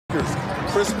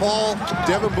Chris Paul,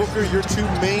 Devin Booker, your two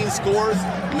main scorers,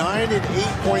 9 and 8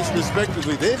 points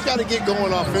respectively. They've got to get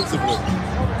going offensively.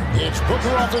 It's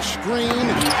Booker off the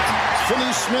screen.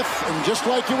 Finney Smith, and just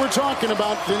like you were talking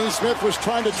about, Finney Smith was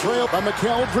trying to trail by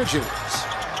Mikal Bridges.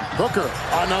 Booker,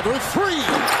 another three.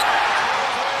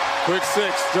 Quick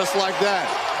six, just like that.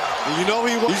 And you know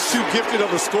he's too gifted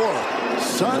of a scorer.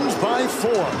 Suns by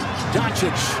 4.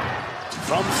 Doncic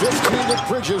from 15 to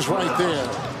Bridges right there.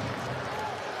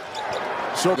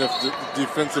 So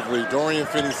defensively, Dorian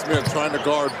Finney-Smith trying to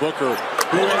guard Booker.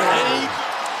 8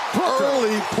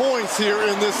 early points here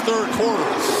in this third quarter.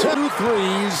 2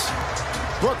 threes.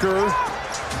 Booker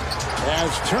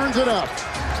has turned it up,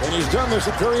 and he's done this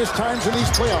at various times in these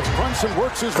playoffs. Brunson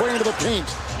works his way into the paint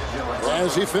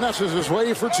as he finesses his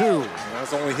way for 2.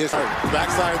 That's only his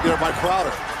backside there by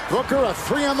Crowder. Booker, a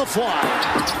 3 on the fly.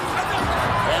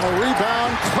 And a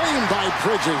rebound claimed by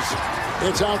Bridges.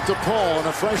 It's out to Paul and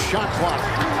a fresh shot clock.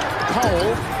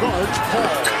 Powell guards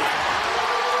Paul.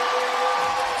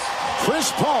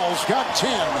 Chris Paul's got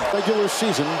 10 regular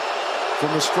season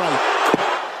from the stripe.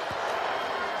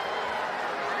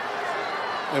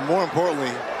 And more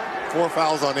importantly, 4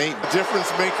 fouls on 8.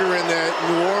 Difference maker in that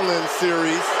New Orleans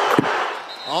series.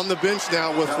 On the bench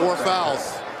now with 4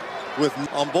 fouls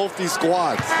on both these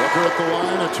squads. Booker at the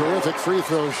line, a terrific free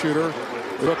throw shooter.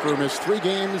 Booker missed 3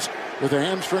 games with a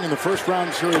hamstring in the first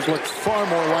round series. Looked far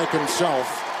more like himself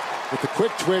with the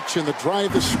quick twitch and the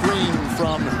drive the screen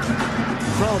from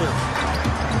Crowder,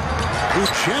 who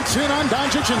jets in on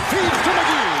Doncic and feeds to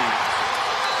McGee.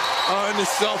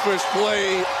 Unselfish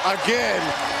play again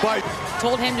by...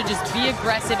 Told him to just be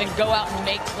aggressive and go out and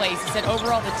make plays. He said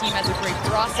overall the team has a great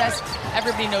process.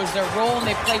 Everybody knows their role and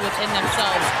they play within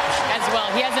themselves as well.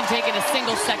 He hasn't taken a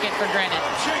single second for granted.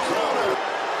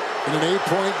 In an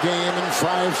 8-point game and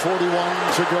 5:41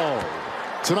 to go.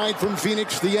 Tonight from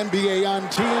Phoenix, the NBA on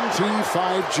TNT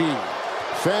 5G.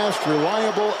 Fast,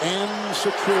 reliable, and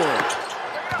secure.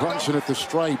 Brunson at the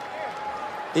stripe.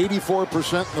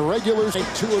 84% in the regulars. 2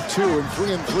 of 2 and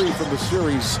 3 and 3 from the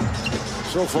series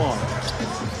so far.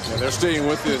 Yeah, they're staying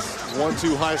with this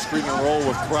 1-2 high screen and roll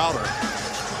with Crowder.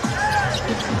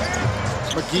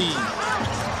 McGee.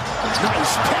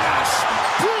 Nice pass.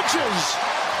 Bridges.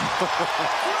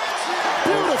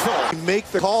 Beautiful. Make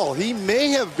the call. He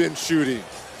may have been shooting.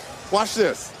 Watch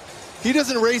this. He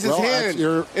doesn't raise his hand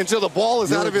until the ball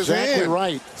is out of his hand. Exactly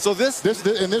right. So this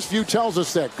view tells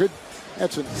us that. Good.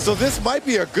 So this might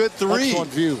be a good 3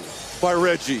 excellent view by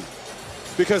Reggie,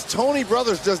 because Tony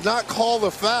Brothers does not call the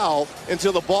foul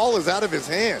until the ball is out of his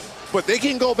hand. But they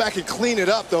can go back and clean it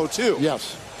up though too.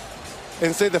 Yes.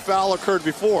 And say the foul occurred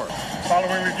before.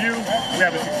 Following review, we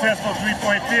have a successful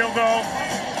 3-point field goal,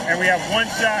 and we have 1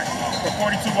 shot for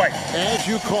 42 White. As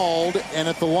you called, and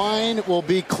at the line will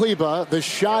be Kleba. The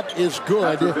shot is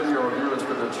good,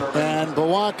 and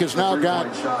Bullock has now got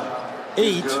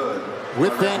 8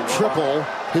 with that triple,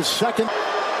 his second.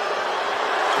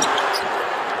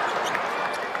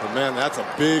 Oh man, that's a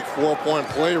big 4-point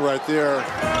play right there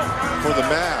for the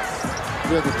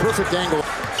Mavs. With the perfect angle.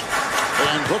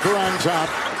 And Booker on top.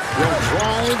 Will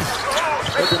drive.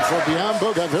 Looking for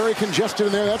Biyombo. Got very congested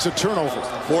in there. That's a turnover.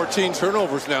 14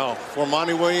 turnovers now for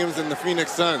Monty Williams and the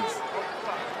Phoenix Suns.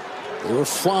 They were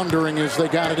floundering as they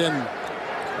got it in.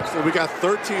 So we got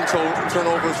 13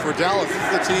 turnovers for Dallas. This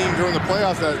is the team during the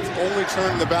playoffs that's only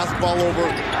turned the basketball over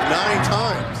 9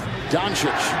 times.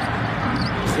 Doncic.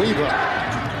 Kleba.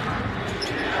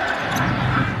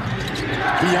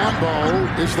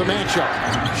 Biyombo is the matchup.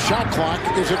 Shot clock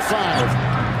is at 5.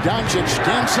 Doncic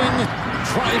dancing,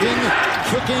 driving,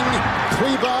 kicking.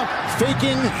 Kleba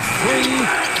faking 3.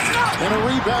 And a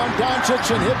rebound. Doncic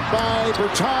and hit by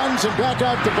Bertans and back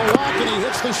out to Bullock, and he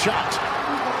hits the shot.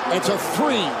 It's a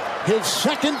 3. His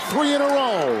second 3 in a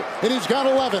row. And he's got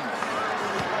 11. I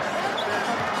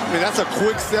mean, that's a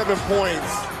quick 7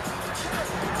 points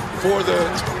for the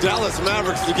Dallas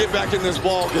Mavericks to get back in this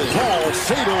ball game. Paul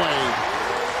fadeaway.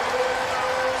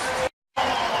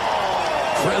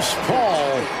 Chris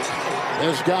Paul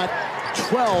has got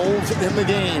 12 in the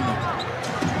game.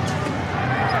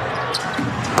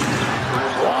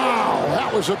 Wow,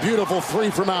 that was a beautiful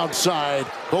 3 from outside.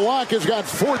 Bullock has got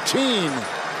 14.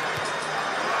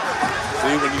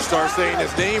 See, when you start saying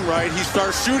his name right, he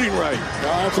starts shooting right.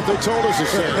 No, that's what they told us to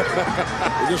say.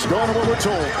 We're just going to what we're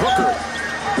told. Booker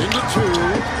into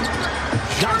 2.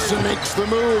 Johnson makes the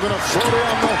move, and a floater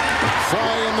on the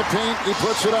fly in the paint. He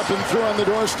puts it up and through on the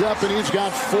doorstep, and he's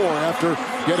got 4 after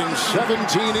getting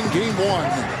 17 in game 1.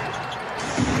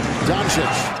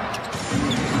 Doncic.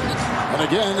 And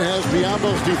again has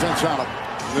Biyombo's defense on him.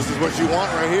 This is what you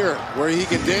want right here, where he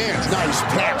can dance. Nice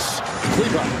pass.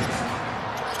 Kleba.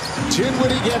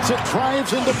 Dinwiddie gets it,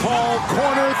 drives into Paul.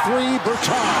 Corner three,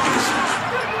 Bertans.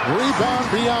 Rebound,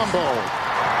 Biyombo.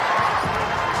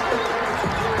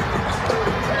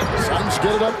 Suns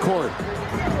get it up court.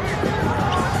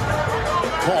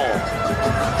 Paul.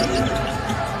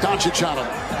 Doncic on him.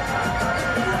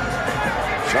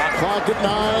 Shot clock at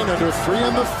 9, under 3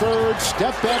 in the third.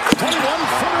 Step back,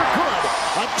 21-footer good.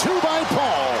 A 2 by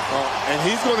Paul. And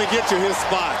he's going to get to his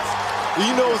spots.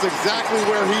 He knows exactly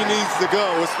where he needs to go,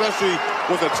 especially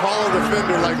with a taller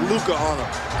defender like Luka on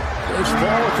him. There's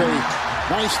Paul with a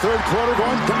nice third quarter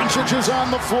going. Doncic is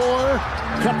on the floor.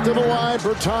 Kept it alive,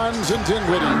 Bertans and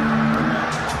Dinwiddie.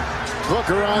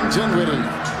 Booker on Dinwiddie.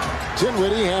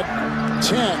 Dinwiddie had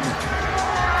 10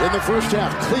 in the first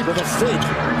half. Kleba, the fake,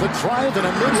 the drive, and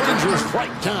a mid-range is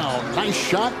right down. Nice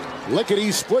shot.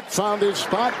 Lickety split, found his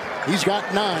spot. He's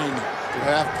got 9. You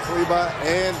have Kleba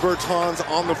and Bertans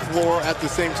on the floor at the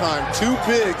same time. 2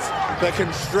 bigs that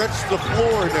can stretch the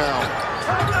floor now.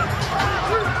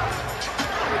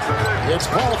 It's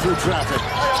ball through traffic.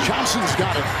 Johnson's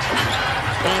got it.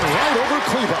 And right over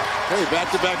Kleba. Hey,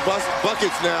 back-to-back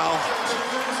buckets now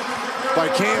by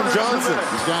Cam Johnson.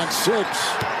 He's got 6.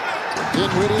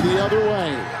 Dinwiddie the other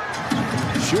way.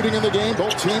 Shooting in the game,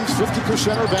 both teams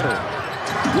 50% or better.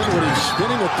 Dinwiddie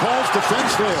spinning with Paul's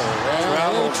defense there.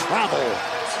 And travel.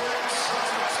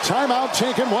 Timeout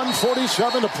taken,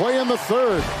 1:47 to play in the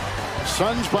third.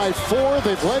 Suns by 4,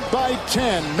 they've led by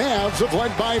 10. Mavs have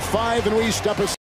led by 5, and we step aside.